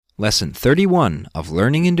Lesson 31 of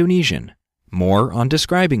Learning Indonesian. More on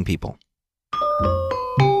describing people.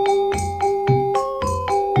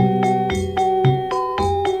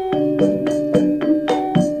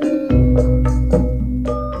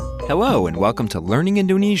 Hello and welcome to Learning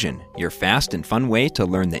Indonesian, your fast and fun way to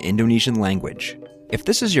learn the Indonesian language. If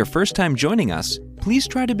this is your first time joining us, please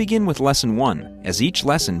try to begin with Lesson 1, as each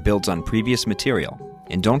lesson builds on previous material.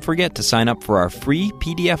 And don't forget to sign up for our free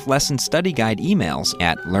PDF lesson study guide emails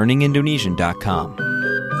at learningindonesian.com.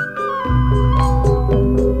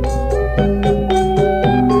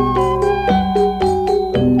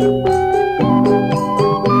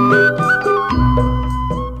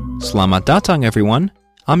 Selamat datang, everyone.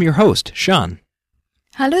 I'm your host, Sean.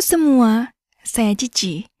 Halo semua, saya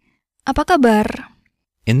Cici. Apa kabar?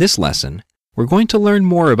 In this lesson, we're going to learn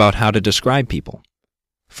more about how to describe people.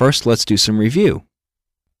 First, let's do some review.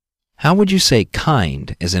 How would you say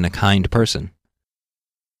kind as in a kind person?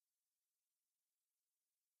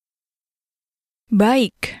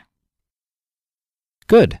 Baik.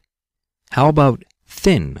 Good. How about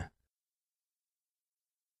thin?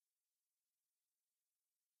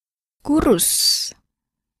 Kurus.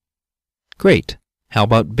 Great. How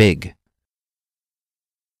about big?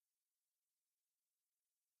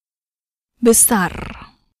 Besar.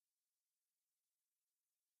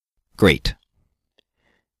 Great.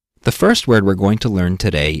 The first word we're going to learn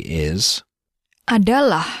today is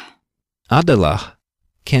Adalah. adalah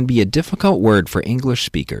can be a difficult word for English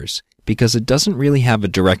speakers because it doesn't really have a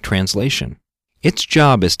direct translation. Its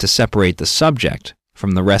job is to separate the subject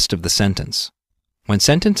from the rest of the sentence. When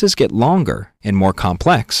sentences get longer and more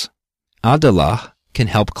complex, adalah can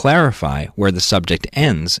help clarify where the subject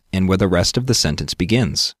ends and where the rest of the sentence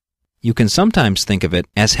begins. You can sometimes think of it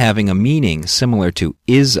as having a meaning similar to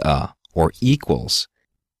is-a or equals.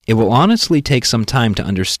 It will honestly take some time to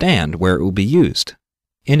understand where it will be used.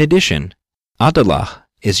 In addition, adalah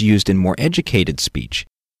is used in more educated speech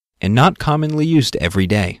and not commonly used every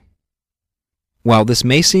day. While this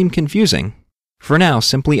may seem confusing, for now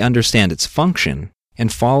simply understand its function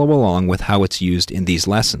and follow along with how it's used in these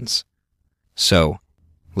lessons. So,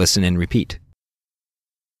 listen and repeat.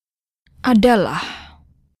 Adalah.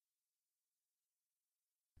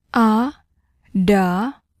 Adalah.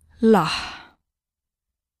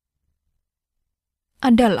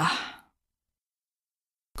 Adalah.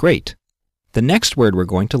 Great. The next word we're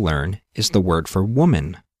going to learn is the word for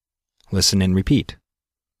woman. Listen and repeat.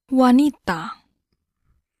 Wanita.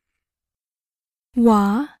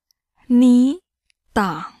 Wanita.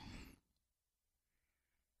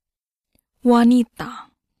 Wanita.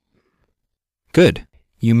 Good.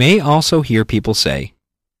 You may also hear people say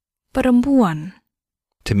Perempuan.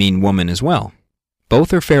 to mean woman as well.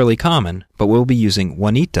 Both are fairly common, but we'll be using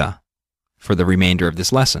wanita for the remainder of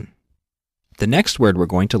this lesson. The next word we're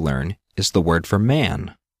going to learn is the word for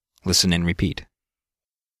man. Listen and repeat.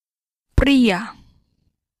 Pria.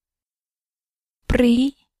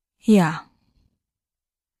 Pria.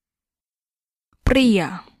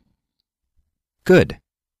 Pria. Good.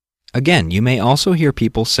 Again, you may also hear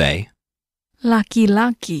people say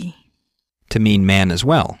Laki-laki. to mean man as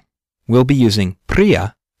well. We'll be using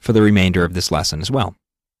pria for the remainder of this lesson as well.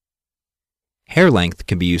 Hair length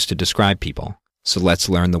can be used to describe people, so let's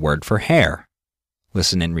learn the word for hair.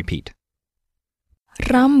 Listen and repeat.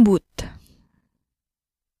 Rambut.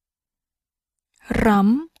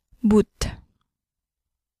 Rambut.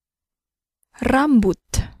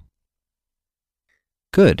 Rambut.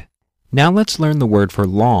 Good. Now let's learn the word for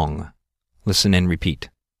long. Listen and repeat.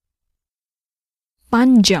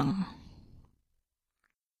 Panjang.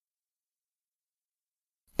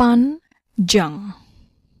 Panjang.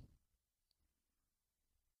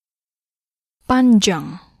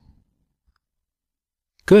 Panjang.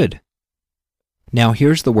 Good. Now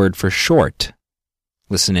here's the word for short.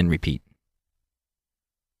 Listen and repeat.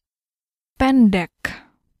 Pendek.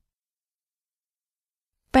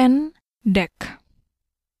 Pendek.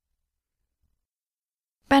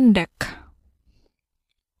 Pendek.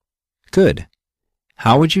 Good.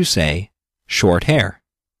 How would you say short hair?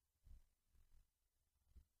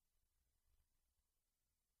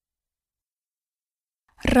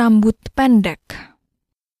 Rambut pendek.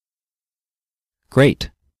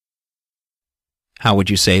 Great. How would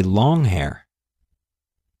you say long hair?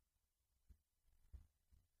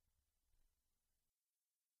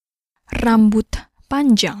 Rambut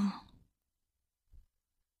panjang.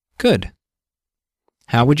 Good.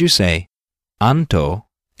 How would you say Anto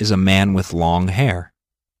is a man with long hair?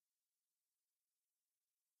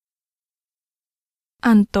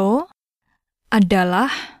 Anto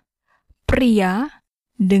adalah pria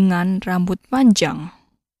dengan rambut panjang.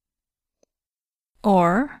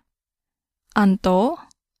 Or Anto,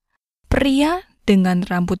 pria dengan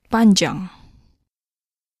rambut panjang.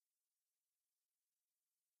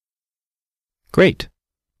 Great.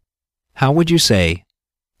 How would you say,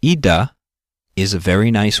 Ida is a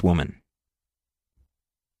very nice woman?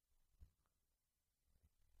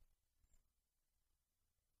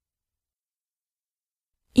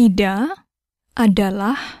 Ida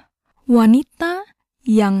adalah wanita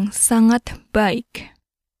yang sangat baik.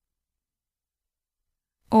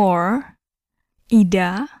 Or,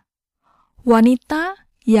 Ida, wanita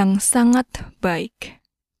yang sangat baik.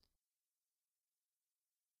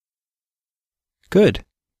 Good.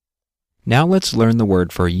 Now let's learn the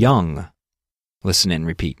word for young. Listen and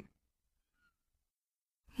repeat.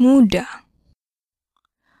 Muda.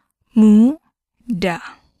 Muda.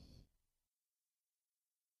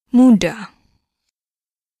 Muda.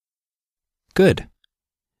 Good.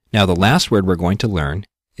 Now the last word we're going to learn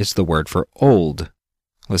is the word for old.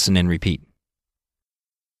 Listen and repeat.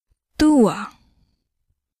 Tua.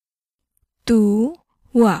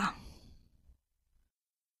 Tua.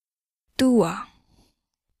 Tua.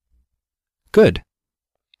 Good.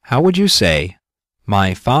 How would you say,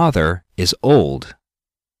 my father is old.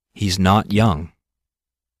 He's not young.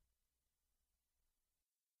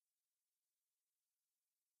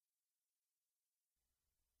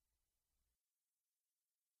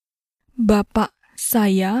 Bapak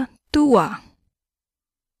saya tua.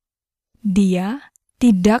 Dia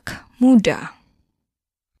tidak muda.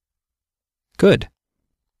 Good.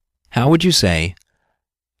 How would you say,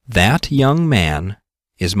 that young man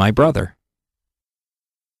is my brother?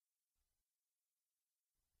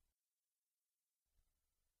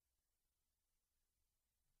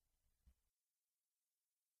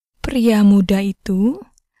 Pria muda itu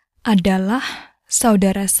adalah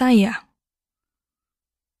saudara saya.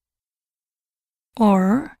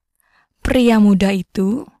 Or, pria muda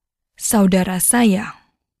itu saudara saya.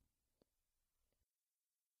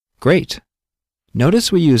 Great.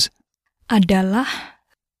 Notice we use Adalah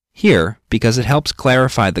here because it helps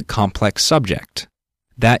clarify the complex subject.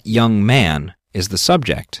 That young man is the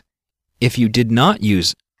subject. If you did not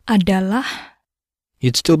use adalah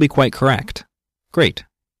you'd still be quite correct. Great.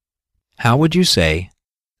 How would you say,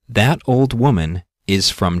 that old woman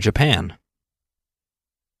is from Japan?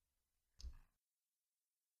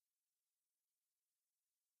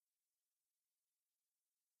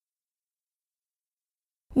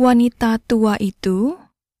 wanita tua itu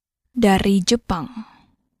dari Jepang.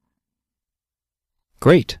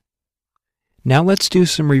 Great. Now let's do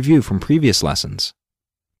some review from previous lessons.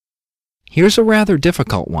 Here's a rather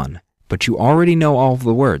difficult one, but you already know all of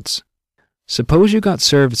the words. Suppose you got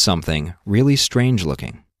served something really strange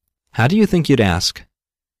looking. How do you think you'd ask,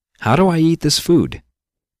 how do I eat this food?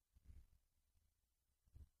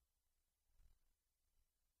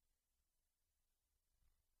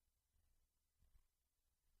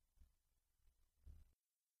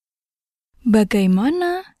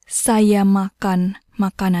 Bagaimana saya makan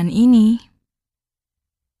makanan ini?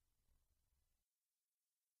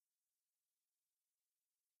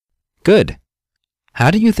 Good. How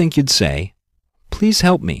do you think you'd say, please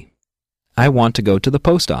help me. I want to go to the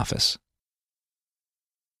post office.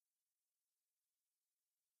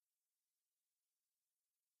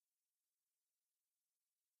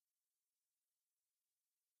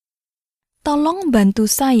 Tolong bantu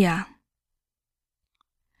saya.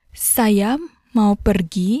 Saya mau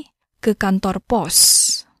pergi ke kantor pos.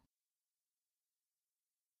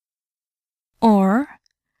 Or,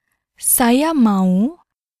 saya mau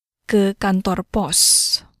ke kantor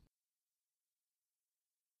pos.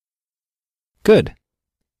 Good.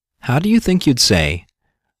 How do you think you'd say,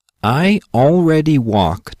 I already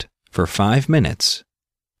walked for 5 minutes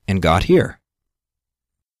and got here?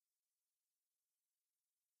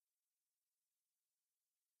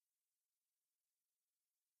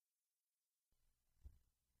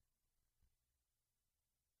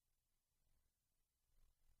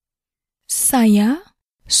 Saya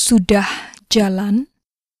sudah jalan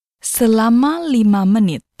selama 5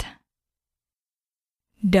 menit.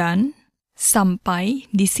 Dan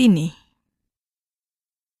sampai di sini.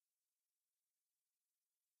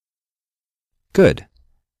 Good.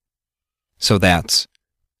 So that's,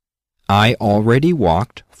 I already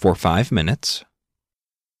walked for 5 minutes.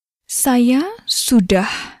 Saya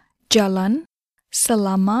sudah jalan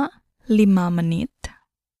selama 5 menit.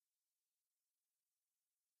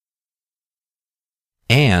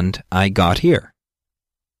 And I got here.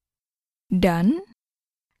 Dan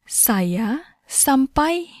saya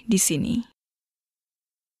sampai di sini.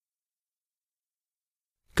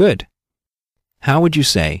 Good. How would you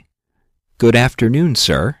say, good afternoon,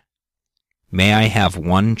 sir. May I have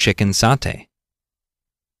 1 chicken satay?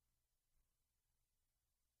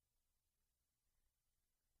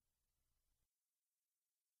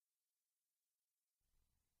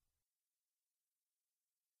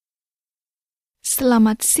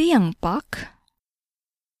 Selamat siang, Pak.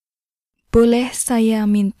 Boleh saya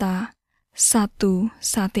minta 1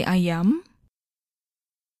 sate ayam?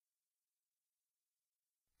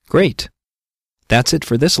 Great! That's it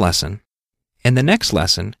for this lesson. In the next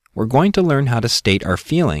lesson, we're going to learn how to state our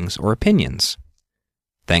feelings or opinions.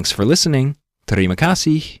 Thanks for listening. Terima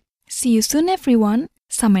kasih. See you soon, everyone.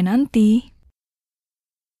 Sampai nanti.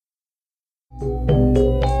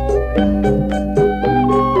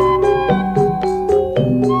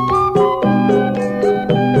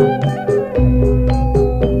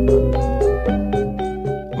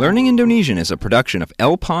 Learning Indonesian is a production of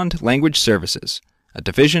El Pond Language Services, a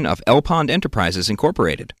division of El Pond Enterprises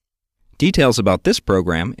Incorporated. Details about this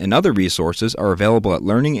program and other resources are available at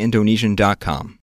learningindonesian.com.